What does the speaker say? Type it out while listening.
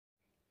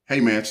Hey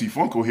man, Chief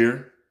Funko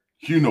here.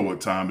 You know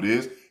what time it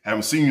is.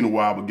 Haven't seen you in a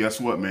while, but guess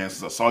what, man?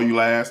 Since I saw you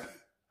last,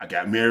 I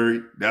got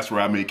married. That's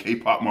where I made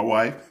K-pop my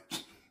wife.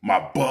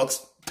 My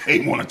Bucks, they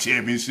won a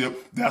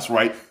championship. That's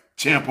right,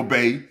 Tampa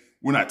Bay.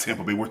 We're not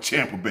Tampa Bay, we're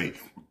Tampa Bay.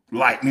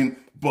 Lightning,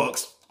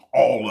 Bucks,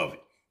 all of it.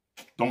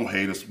 Don't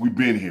hate us, we've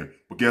been here.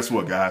 But guess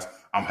what, guys?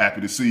 I'm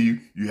happy to see you.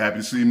 You happy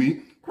to see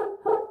me?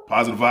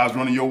 Positive vibes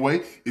running your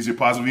way. Is your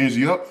positive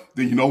energy up?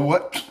 Then you know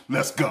what?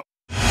 Let's go.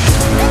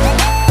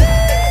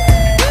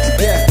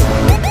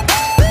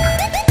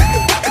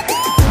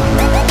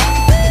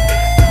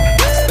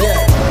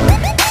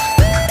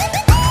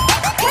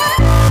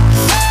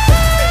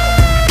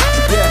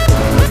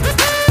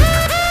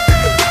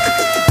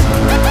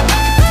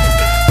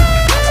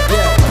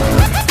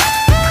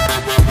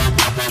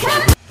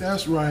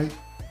 That's right,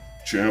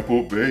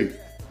 Tampa Bay,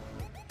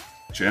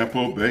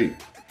 Tampa Bay,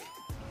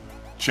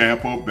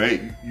 Tampa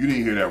Bay. You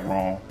didn't hear that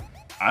wrong.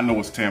 I know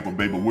it's Tampa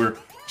Bay, but we're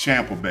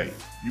Tampa Bay.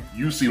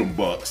 You see them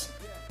Bucks,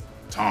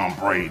 Tom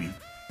Brady.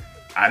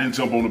 I didn't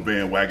jump on the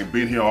bandwagon.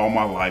 Been here all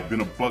my life.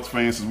 Been a Bucks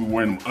fan since we were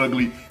wearing them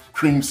ugly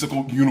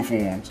creamsicle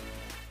uniforms.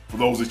 For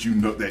those that you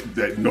know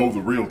that know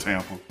the real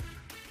Tampa.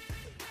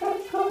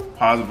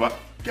 Positive.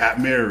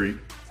 Got married.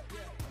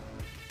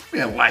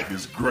 Man, life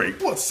is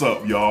great. What's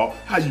up, y'all?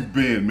 How you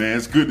been, man?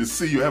 It's good to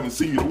see you. I haven't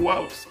seen you in a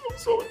while. I'm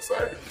so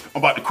excited. I'm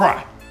about to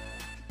cry.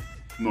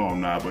 No, I'm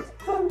not, but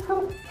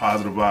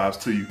positive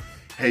vibes to you.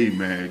 Hey,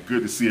 man,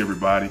 good to see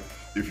everybody.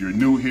 If you're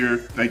new here,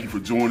 thank you for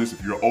joining us.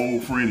 If you're an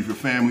old friend, if you're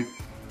family,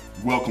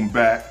 welcome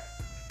back.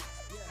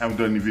 Haven't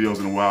done any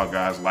videos in a while,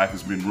 guys. Life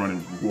has been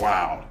running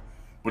wild,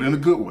 but in a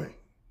good way.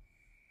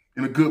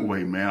 In a good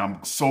way, man.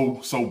 I'm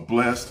so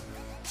blessed,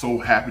 so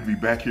happy to be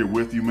back here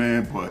with you,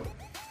 man, but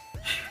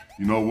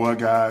you know what,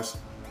 guys?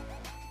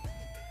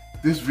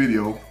 This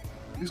video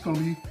is gonna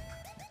be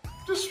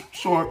just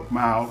short,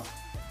 mild.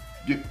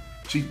 Get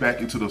Chief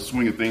back into the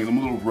swing of things. I'm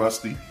a little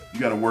rusty. You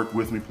gotta work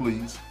with me,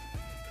 please.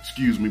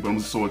 Excuse me, but I'm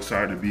just so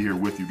excited to be here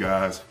with you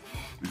guys.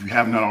 If you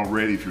have not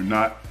already, if you're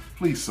not,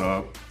 please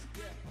sub.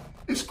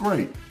 It's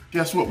great.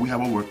 Guess what? We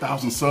have over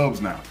 1,000 subs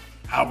now.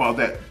 How about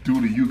that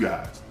due to you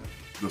guys?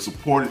 The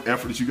support and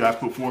effort that you guys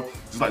put forth,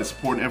 just like the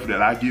support and effort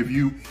that I give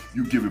you,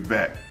 you give it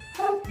back.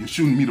 You're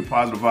shooting me the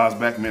positive vibes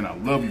back, man. I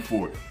love you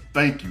for it.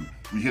 Thank you.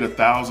 We hit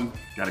 1,000.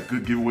 Got a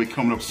good giveaway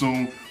coming up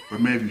soon.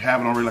 But man, if you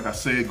haven't already, like I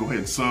said, go ahead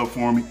and sub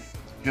for me.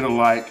 Hit a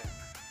like.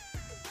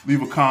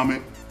 Leave a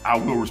comment. I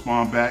will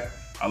respond back.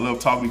 I love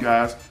talking to you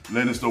guys,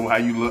 letting us know how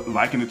you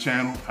liking the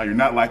channel, how you're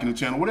not liking the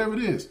channel, whatever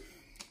it is.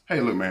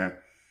 Hey, look, man.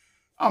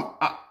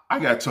 I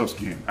got tough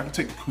skin. I can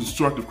take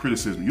constructive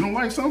criticism. You don't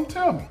like something?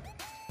 Tell me.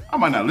 I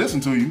might not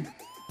listen to you,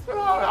 but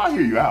I'll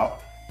hear you out.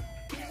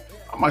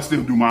 I might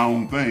still do my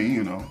own thing,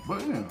 you know,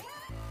 but yeah.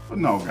 But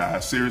no,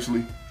 guys,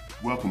 seriously,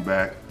 welcome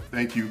back.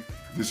 Thank you.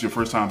 If this is your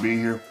first time being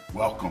here,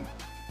 welcome.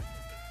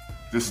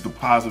 This is the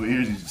positive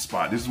energy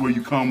spot. This is where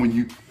you come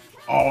when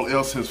all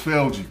else has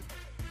failed you.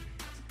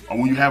 Or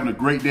when you're having a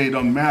great day, it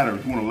doesn't matter.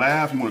 If you want to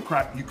laugh, you want to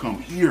cry, you come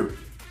here.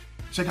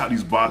 Check out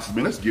these boxes,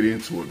 man. Let's get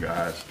into it,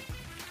 guys.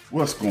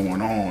 What's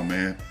going on,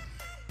 man?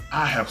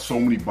 I have so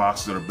many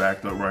boxes that are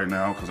backed up right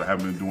now because I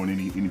haven't been doing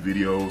any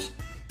videos.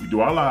 We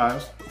do our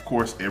lives, of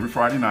course, every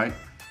Friday night,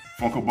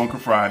 Funko Bunker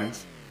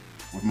Fridays,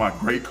 with my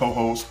great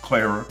co-host,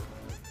 Clara,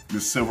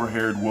 Miss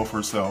Silver-Haired Wolf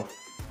herself.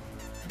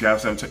 If you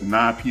guys haven't checked,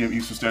 9 p.m.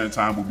 Eastern Standard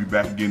Time, we'll be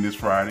back again this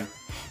Friday.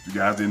 If you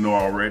guys didn't know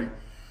already.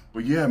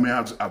 But yeah,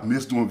 man, I've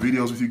missed doing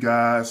videos with you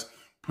guys,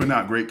 putting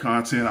out great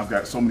content. I've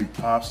got so many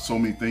pops, so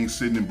many things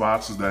sitting in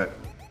boxes that,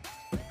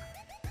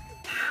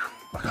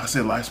 like I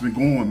said, life's been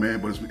going, man,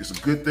 but it's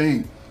a good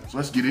thing. So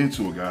let's get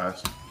into it,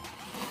 guys.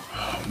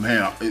 Oh,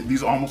 man,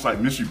 these are almost like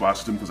mystery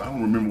boxes to me because I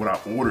don't remember what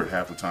I ordered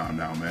half the time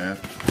now, man.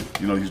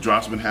 You know, these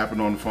drops have been happening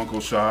on the Funko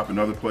shop and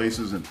other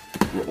places, and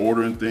we're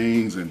ordering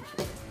things, and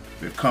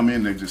they've come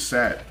in, they've just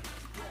sat.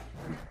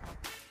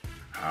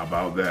 How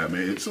about that,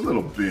 man? It's a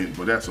little bent,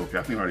 but that's okay.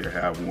 I think I already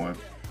have one.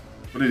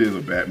 But it is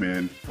a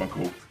Batman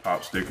Funko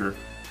Pop sticker.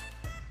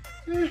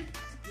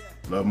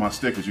 Love my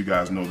stickers, you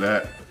guys know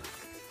that.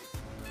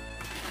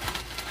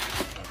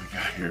 What we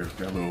got here?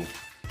 Got a little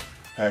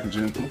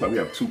packaging. Looks like we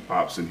have 2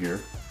 pops in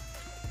here.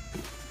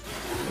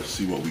 Let's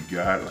see what we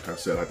got. Like I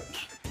said,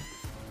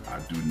 I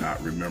do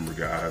not remember,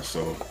 guys,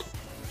 so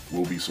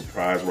we'll be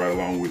surprised right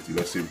along with you.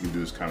 Let's see if we can do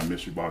this kind of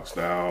mystery box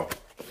style.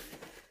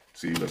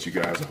 See, let you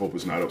guys, I hope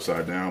it's not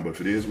upside down, but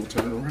if it is, we'll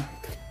turn it around.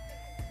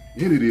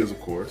 And it is, of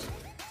course.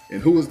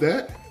 And who is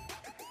that?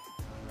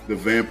 The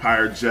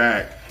Vampire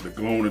Jack, the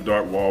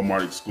glow-in-the-dark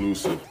Walmart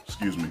exclusive,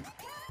 excuse me,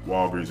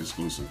 Walgreens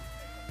exclusive.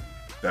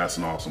 That's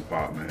an awesome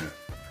pop, man.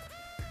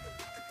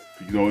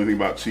 If you know anything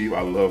about Chief,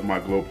 I love my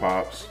glow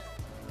pops.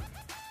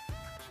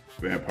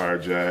 Vampire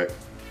Jack,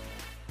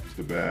 it's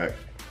the back.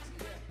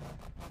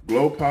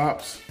 Glow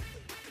pops,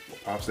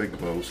 pops that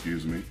glow,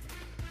 excuse me.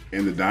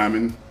 And the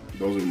diamond,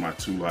 those are my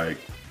 2 like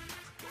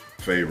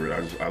favorite.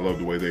 I love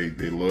the way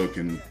they look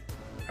and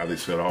how they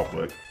set off,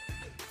 but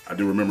I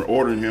do remember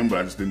ordering him, but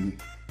I just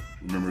didn't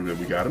remember that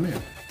we got him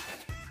in.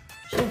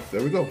 So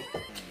there we go.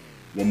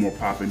 One more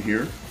pop in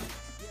here.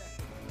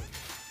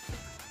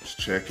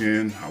 Let's check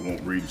in. I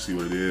won't read to see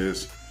what it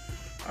is.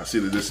 I see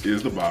that this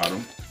is the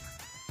bottom.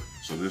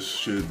 So this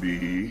should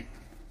be,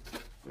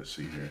 let's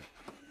see here,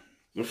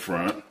 the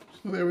front.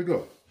 So there we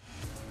go.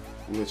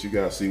 We'll let you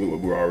guys see what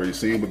we're already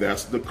seeing, but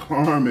that's the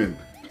Carmen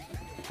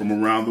from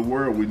around the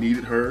world. We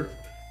needed her.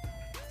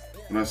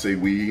 When I say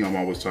we, I'm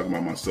always talking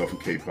about myself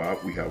and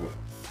K-pop. We have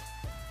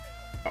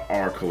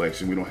our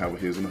collection. We don't have a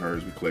his and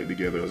hers. We collect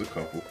together as a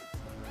couple.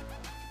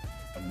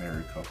 A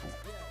married couple.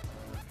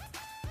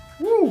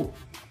 Woo!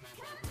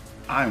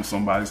 I am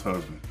somebody's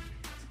husband.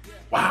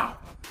 Wow.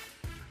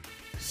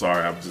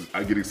 Sorry,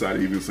 I get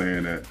excited even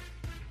saying that.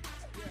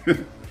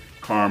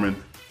 Carmen.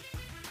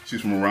 She's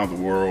from around the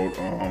world.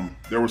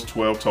 There was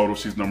 12 total.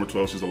 She's number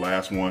 12. She's the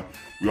last one.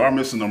 We are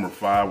missing number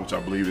 5, which I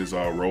believe is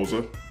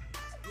Rosa,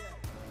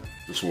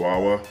 the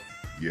Chihuahua.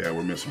 Yeah,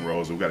 we're missing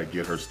Rosa. We got to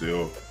get her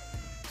still.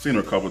 Seen her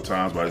a couple of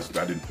times, but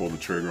I didn't pull the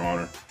trigger on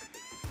her.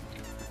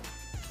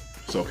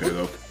 It's okay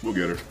though. We'll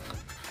get her.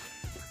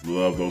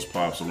 Love those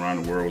pops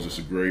around the world. It's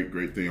a great,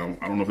 great thing.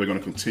 I don't know if they're going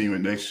to continue it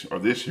next or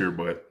this year,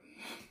 but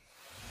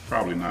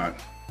probably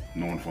not.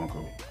 Knowing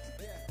Funko.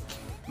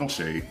 No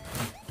shade.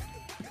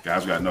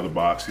 Guys, we got another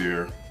box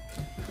here.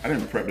 I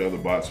didn't prep the other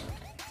box.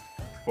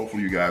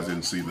 Hopefully you guys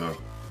didn't see the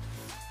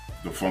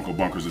Funko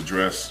Bunker's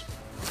address.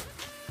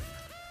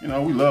 You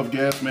know, we love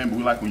guests, man, but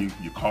we like when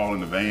you call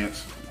in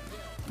advance.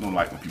 We don't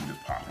like when people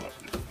just pop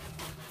up.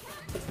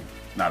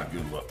 Not a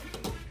good look.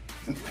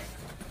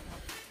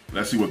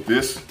 Let's see what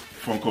this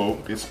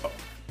Funko is,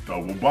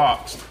 double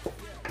boxed.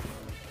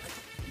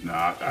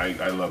 Nah,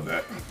 I love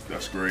that.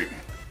 That's great.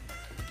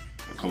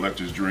 A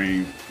collector's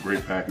dream,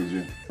 great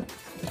packaging.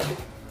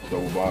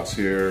 Double box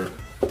here.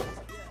 Go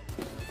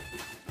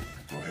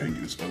ahead and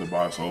get this other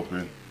box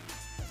open.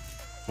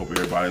 Hope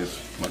everybody's,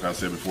 like I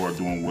said before,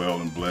 doing well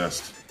and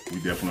blessed.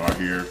 We definitely are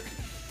here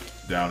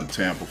down in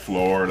Tampa,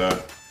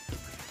 Florida.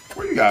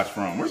 Where you guys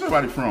from? Where's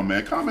everybody from,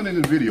 man? Comment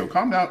in the video.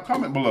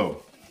 Comment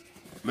below.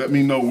 Let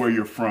me know where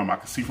you're from. I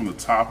can see from the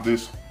top of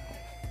this.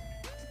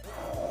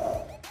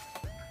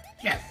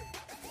 Yes.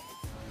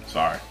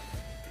 Sorry.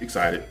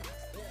 Excited.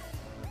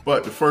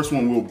 But the first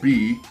one will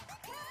be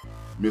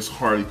Miss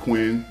Harley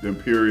Quinn, the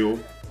Imperial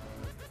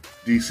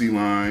DC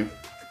line.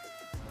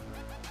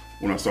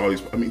 When I saw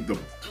these, I mean,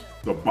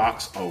 the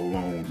box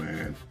alone,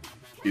 man,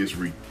 is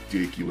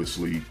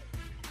ridiculously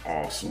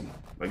awesome.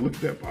 Like, look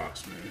at that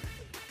box, man.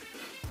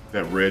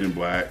 That red and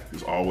black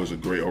is always a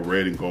great, or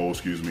red and gold,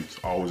 excuse me. It's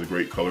always a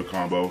great color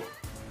combo.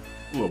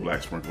 A little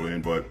black sprinkled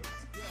in, but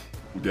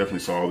we definitely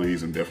saw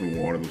these and definitely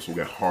wanted them. So we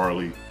got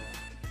Harley.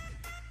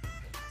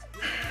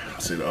 I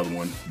say the other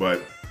one,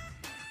 but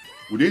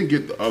we didn't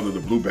get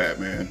the blue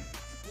Batman.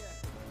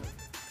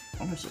 I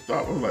almost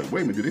thought, I was like,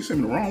 wait a minute, did they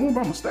send me the wrong one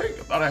by mistake?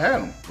 I thought I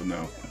had them, but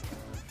no.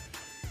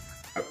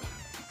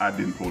 I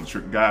didn't pull the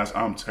trigger. Guys,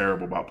 I'm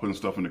terrible about putting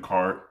stuff in the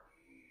cart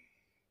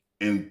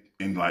and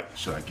like,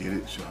 should I get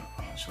it? Should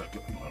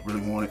I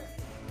really want it?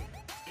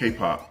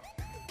 K-pop,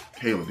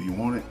 Kayla, do you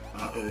want it?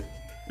 And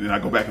then I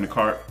go back in the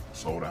cart,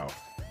 sold out.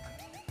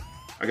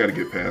 I gotta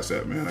get past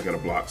that, man. I gotta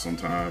block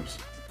sometimes.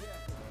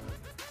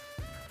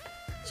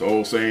 It's an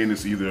old saying,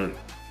 it's either,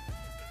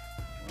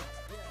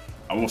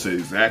 I won't say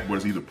exact, but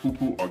it's either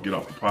poo-poo or get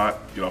off the pot,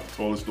 get off the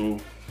toilet stool.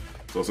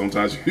 So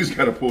sometimes you just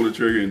gotta pull the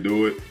trigger and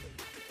do it.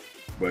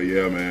 But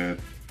yeah, man,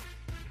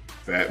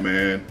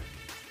 Batman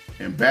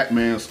and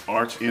Batman's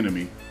arch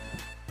enemy,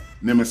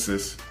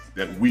 nemesis,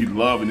 that we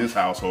love in this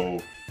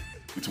household,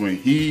 between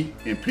he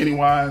and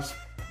Pennywise.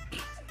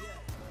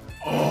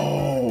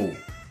 Oh,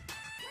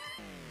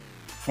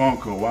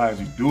 Funko, why does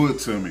he do it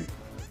to me?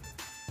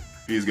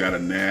 He's got a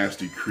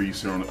nasty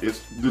crease here on it.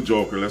 It's the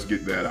Joker. Let's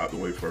get that out the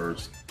way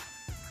first.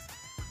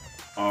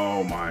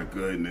 Oh my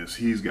goodness,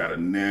 he's got a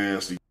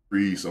nasty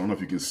crease. I don't know if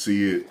you can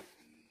see it.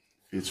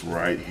 It's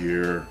right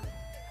here.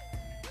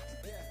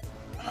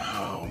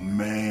 Oh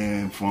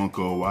man,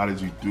 Funko, why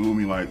did you do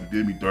me like, you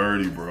did me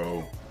dirty,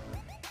 bro?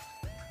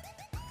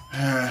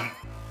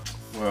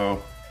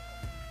 Well,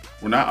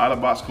 we're not out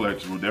of box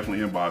collectors. We're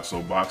definitely in box,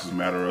 so boxes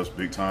matter to us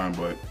big time,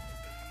 but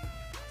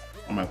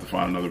I'm gonna have to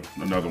find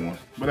another one.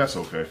 But that's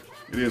okay.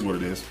 It is what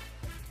it is.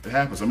 It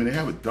happens. I mean, they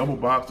have a double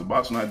box. The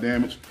box is not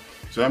damaged.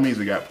 So that means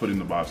they got put in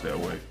the box that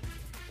way.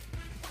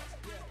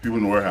 People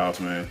in the warehouse,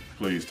 man,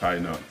 please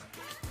tighten up.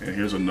 And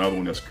here's another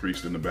one that's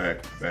creased in the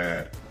back,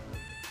 bad.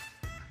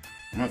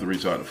 I'm gonna have to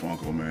reach out to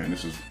Funko, man.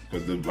 This is,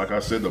 because like I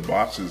said, the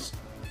box is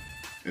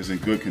in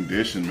good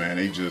condition, man.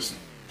 They just,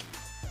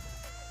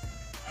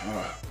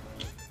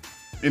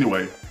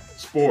 anyway,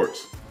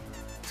 sports,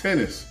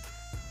 tennis,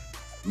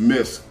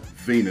 Miss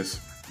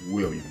Venus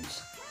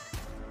Williams.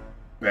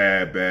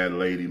 Bad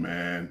lady,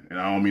 man. And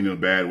I don't mean in a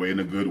bad way, in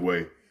a good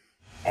way.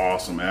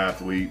 Awesome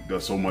athlete,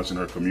 does so much in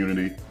her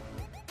community.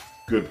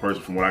 Good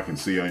person from what I can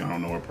see. I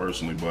don't know her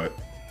personally, but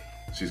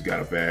she's got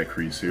a bad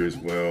crease here as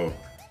well.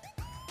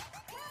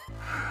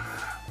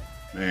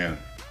 Man,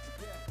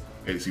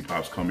 hate to see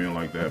pops come in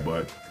like that,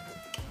 but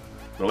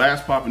the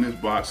last pop in this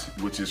box,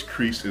 which is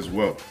creased as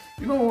well.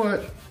 You know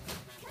what?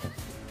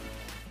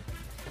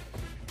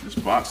 This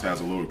box has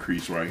a little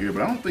crease right here,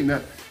 but I don't think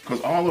that, because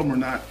all of them are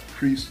not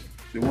crease,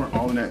 they weren't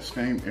all in that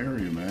same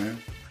area,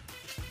 man.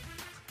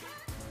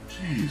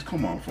 Jeez,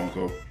 come on,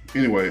 Funko.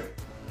 Anyway,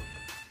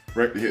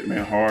 Bret the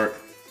Hitman Hart.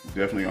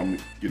 Definitely, I'm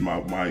getting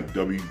my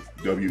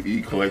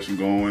WWE collection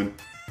going.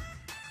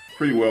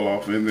 Pretty well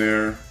off in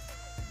there.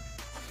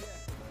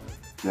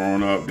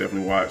 Growing up,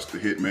 definitely watched the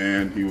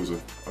Hitman. He was a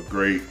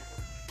great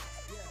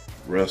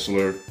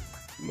wrestler.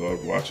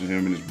 Loved watching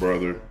him and his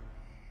brother.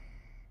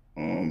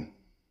 The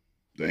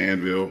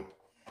Anvil.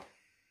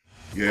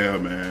 Yeah,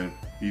 man.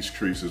 He's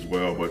creased as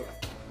well, but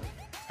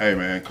hey,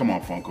 man, come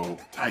on, Funko.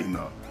 Tighten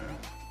up, man.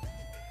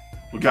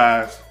 But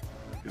guys,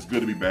 it's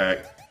good to be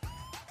back.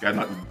 Got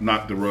to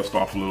knock the rust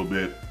off a little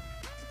bit.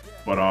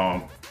 But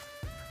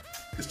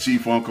it's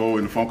Chief Funko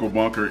in the Funko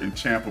Bunker in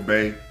Tampa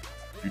Bay.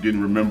 If you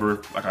didn't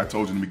remember, like I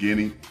told you in the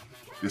beginning,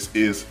 this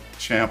is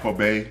Tampa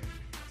Bay.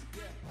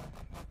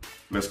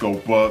 Let's go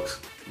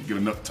Bucks. Get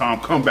enough time.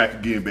 Come back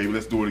again, baby.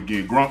 Let's do it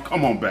again. Grunt,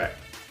 come on back.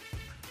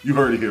 You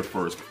heard it here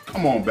first.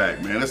 Come on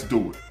back, man. Let's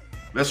do it.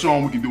 Let's show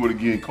them we can do it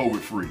again,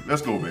 COVID-free.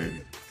 Let's go,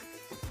 baby.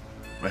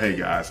 But hey,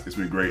 guys, it's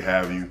been great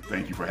having you.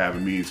 Thank you for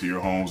having me into your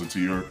homes, into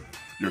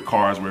your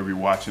cars, wherever you're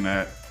watching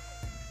at.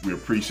 We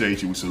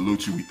appreciate you. We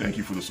salute you. We thank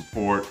you for the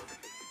support.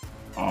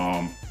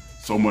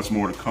 So much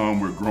more to come.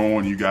 We're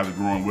growing. You guys are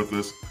growing with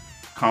us.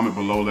 Comment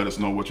below. Let us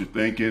know what you're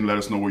thinking. Let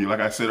us know where you,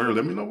 like I said earlier,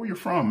 let me know where you're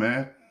from,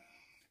 man.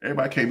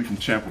 Everybody can't be from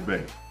Tampa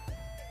Bay.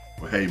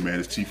 But hey, man,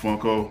 it's Chief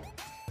Funko.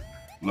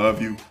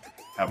 Love you.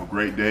 Have a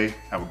great day.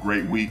 Have a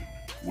great week.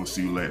 We'll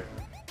see you later.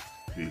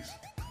 Peace.